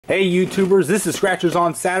Hey YouTubers, this is Scratchers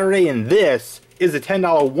on Saturday, and this is a $10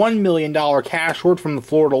 $1 million cash word from the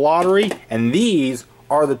Florida Lottery, and these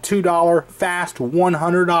are the $2 fast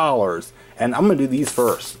 $100, and I'm going to do these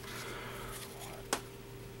first.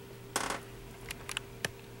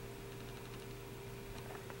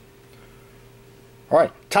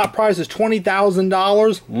 Alright, top prize is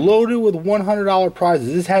 $20,000, loaded with $100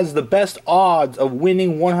 prizes. This has the best odds of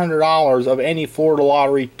winning $100 of any Florida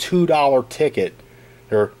Lottery $2 ticket.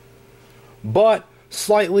 But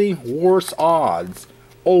slightly worse odds.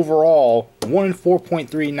 Overall, 1 in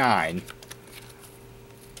 4.39.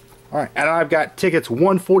 Alright, and I've got tickets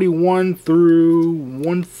 141 through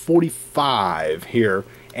 145 here.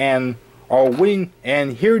 And our winning,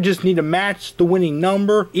 and here just need to match the winning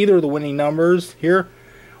number, either of the winning numbers here,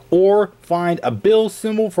 or find a bill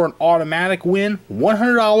symbol for an automatic win,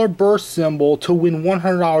 $100 burst symbol to win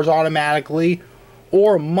 $100 automatically,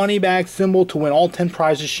 or a money bag symbol to win all 10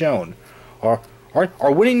 prizes shown. Alright,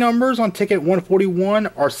 our winning numbers on ticket 141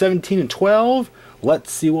 are 17 and 12.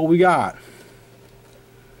 Let's see what we got.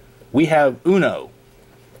 We have Uno,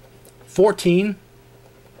 14,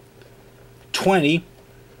 20,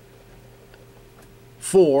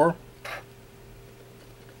 4,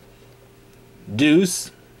 Deuce,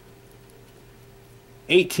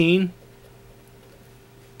 18,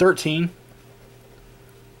 13,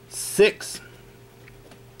 6,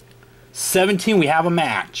 17, we have a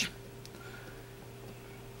match.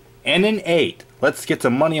 And an 8. Let's get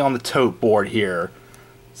some money on the tote board here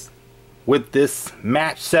with this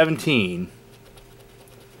match 17.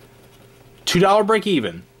 $2 break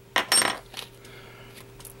even.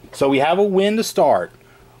 So we have a win to start.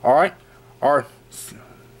 Alright, our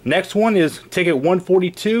next one is ticket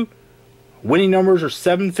 142. Winning numbers are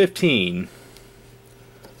 7, 15.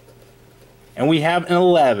 And we have an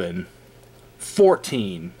 11,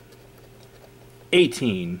 14,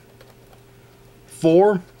 18,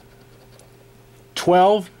 4,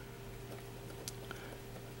 12,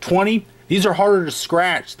 20. These are harder to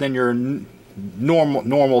scratch than your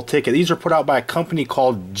normal ticket. These are put out by a company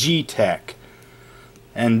called G-Tech,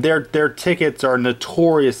 and their tickets are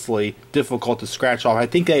notoriously difficult to scratch off. I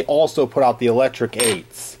think they also put out the electric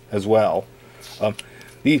 8s as well.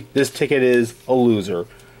 This ticket is a loser.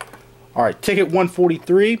 Alright, ticket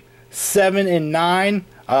 143, 7 and 9.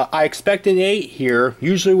 I expected 8 here.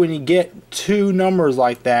 Usually when you get two numbers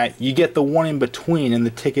like that, you get the one in between, and the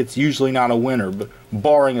ticket's usually not a winner, but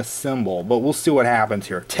barring a symbol. But we'll see what happens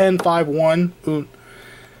here. 10, 5, 1,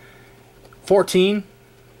 14,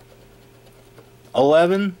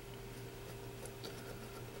 11,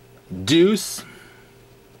 Deuce,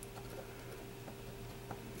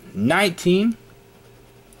 19,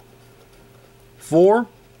 4,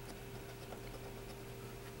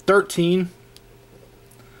 13,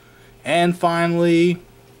 and finally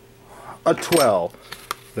a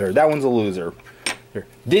 12. There, that one's a loser. There.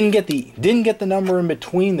 Didn't get the number in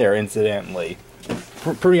between there, incidentally.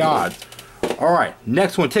 Pretty odd. Alright,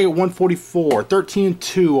 next one, ticket 144. 13 and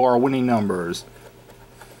 2 are our winning numbers.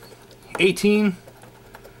 18,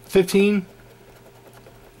 15,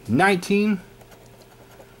 19,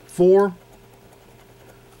 4,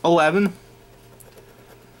 11,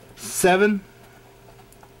 7,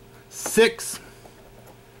 6,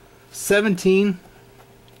 17,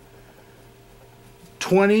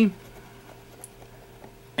 20,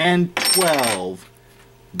 and 12.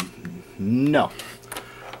 No.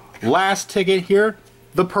 Last ticket here,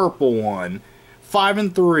 the purple one. 5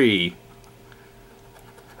 and 3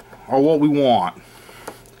 are what we want.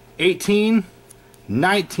 18,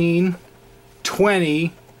 19,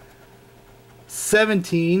 20,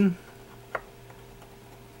 17,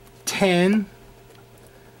 10,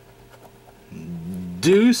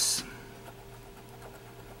 Deuce,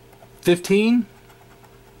 15,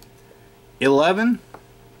 11,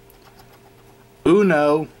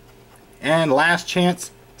 Uno, and last chance,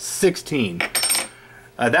 16.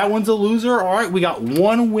 That one's a loser. Alright, we got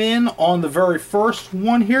one win on the very first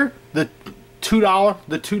one here. The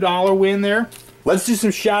 $2 win there. Let's do some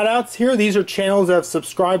shout outs here. These are channels that have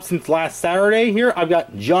subscribed since last Saturday here. I've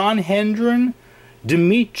got John Hendren,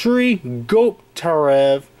 Dmitry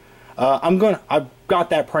Goptarev. I've got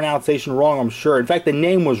that pronunciation wrong, I'm sure. In fact, the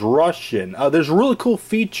name was Russian. There's a really cool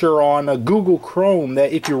feature on Google Chrome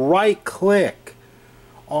that if you right click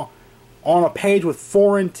on a page with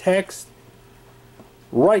foreign text,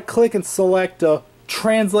 right click and select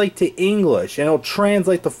translate to English, and it'll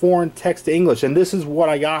translate the foreign text to English. And this is what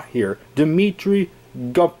I got here. Dmitry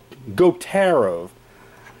Goptarev.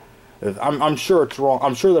 I'm sure it's wrong.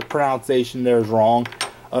 I'm sure the pronunciation there is wrong.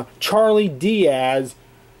 Charlie Diaz,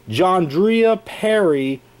 Jandria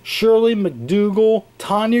Perry, Shirley McDougal,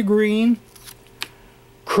 Tanya Green,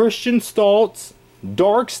 Christian Stoltz,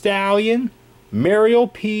 Dark Stallion, Mariel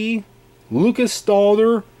P., Lucas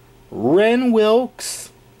Stalder, Ren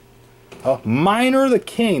Wilkes, Miner the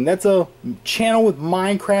King. That's a channel with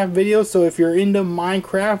Minecraft videos, so if you're into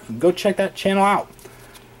Minecraft, go check that channel out.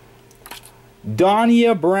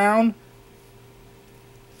 Donia Brown,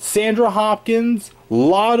 Sandra Hopkins,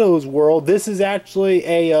 Lotto's World. This is actually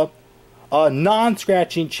a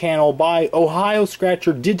non-scratching channel by Ohio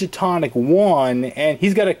Scratcher Digitonic 1, and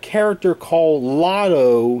he's got a character called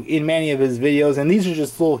Lotto in many of his videos, and these are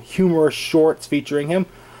just little humorous shorts featuring him.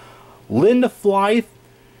 Linda Flythe,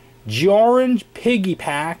 Jorange Piggy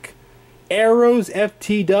Pack, Arrows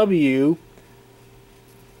FTW,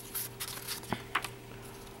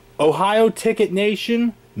 Ohio Ticket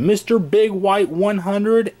Nation, Mr. Big White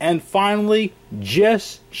 100, and finally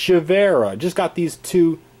Jess Chivera. Just got these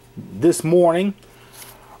two this morning.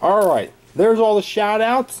 Alright, there's all the shout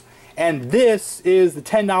outs, and this is the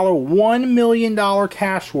 $10 $1 million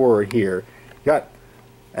cash word here.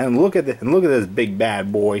 And look at this big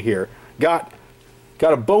bad boy here. Got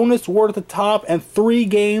a bonus word at the top and 3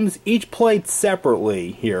 games, each played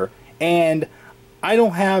separately here. And I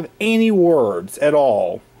don't have any words at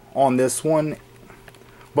all on this one,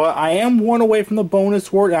 but I am 1 away from the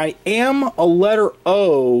bonus word. I am a letter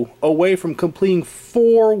O away from completing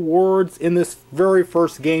 4 words in this very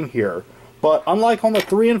first game here. But unlike on the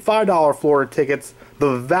 $3 and $5 Florida tickets,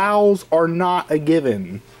 the vowels are not a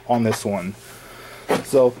given on this one.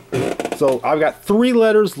 So I've got 3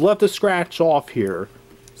 letters left to scratch off here.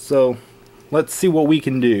 So let's see what we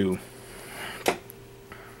can do.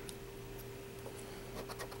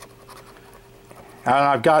 And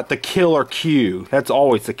I've got the killer Q. That's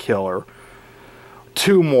always the killer.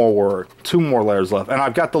 2 more letters left. And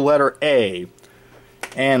I've got the letter A.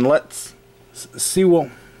 And let's see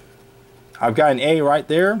what... I've got an A right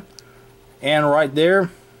there. And right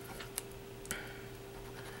there.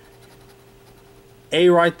 A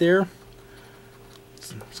right there.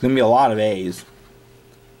 It's going to be a lot of A's.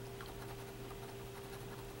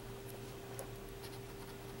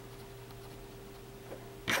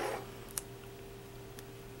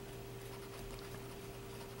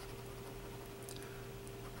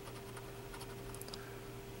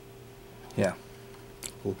 Yeah.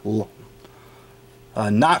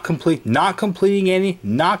 Not completing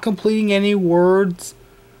any words.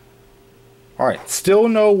 All right, still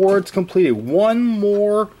no words completed. 1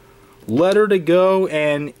 more letter to go,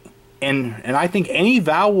 and I think any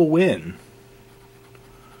vowel will win.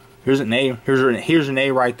 Here's an A. Here's an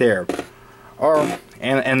A right there. And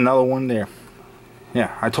another one there.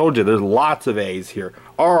 Yeah, I told you there's lots of A's here.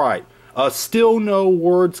 All right, still no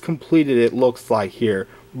words completed. It looks like here.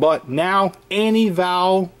 But now any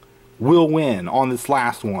vowel will win on this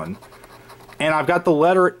last one. And I've got the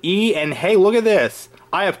letter E, and hey, look at this.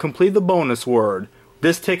 I have completed the bonus word.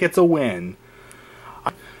 This ticket's a win.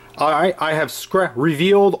 Alright, I have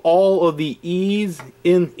revealed all of the E's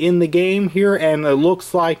in the game here, and it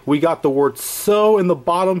looks like we got the word so in the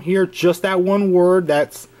bottom here. Just that one word.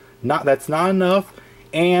 That's not enough.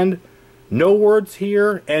 And no words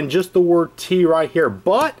here, and just the word T right here.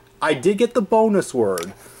 But I did get the bonus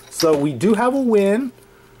word. So we do have a win.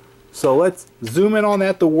 So let's zoom in on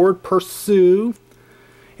that, the word pursue.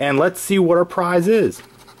 And let's see what our prize is.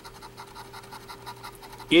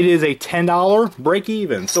 It is a $10 break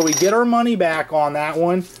even. So we get our money back on that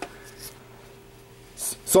one.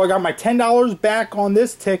 So I got my $10 back on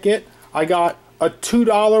this ticket. I got a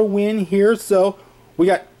 $2 win here. So we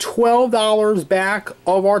got $12 back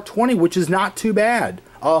of our 20, which is not too bad.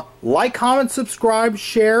 Like, comment, subscribe,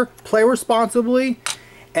 share, play responsibly,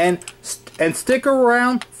 and stick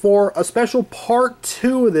around for a special part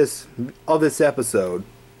 2 of this episode.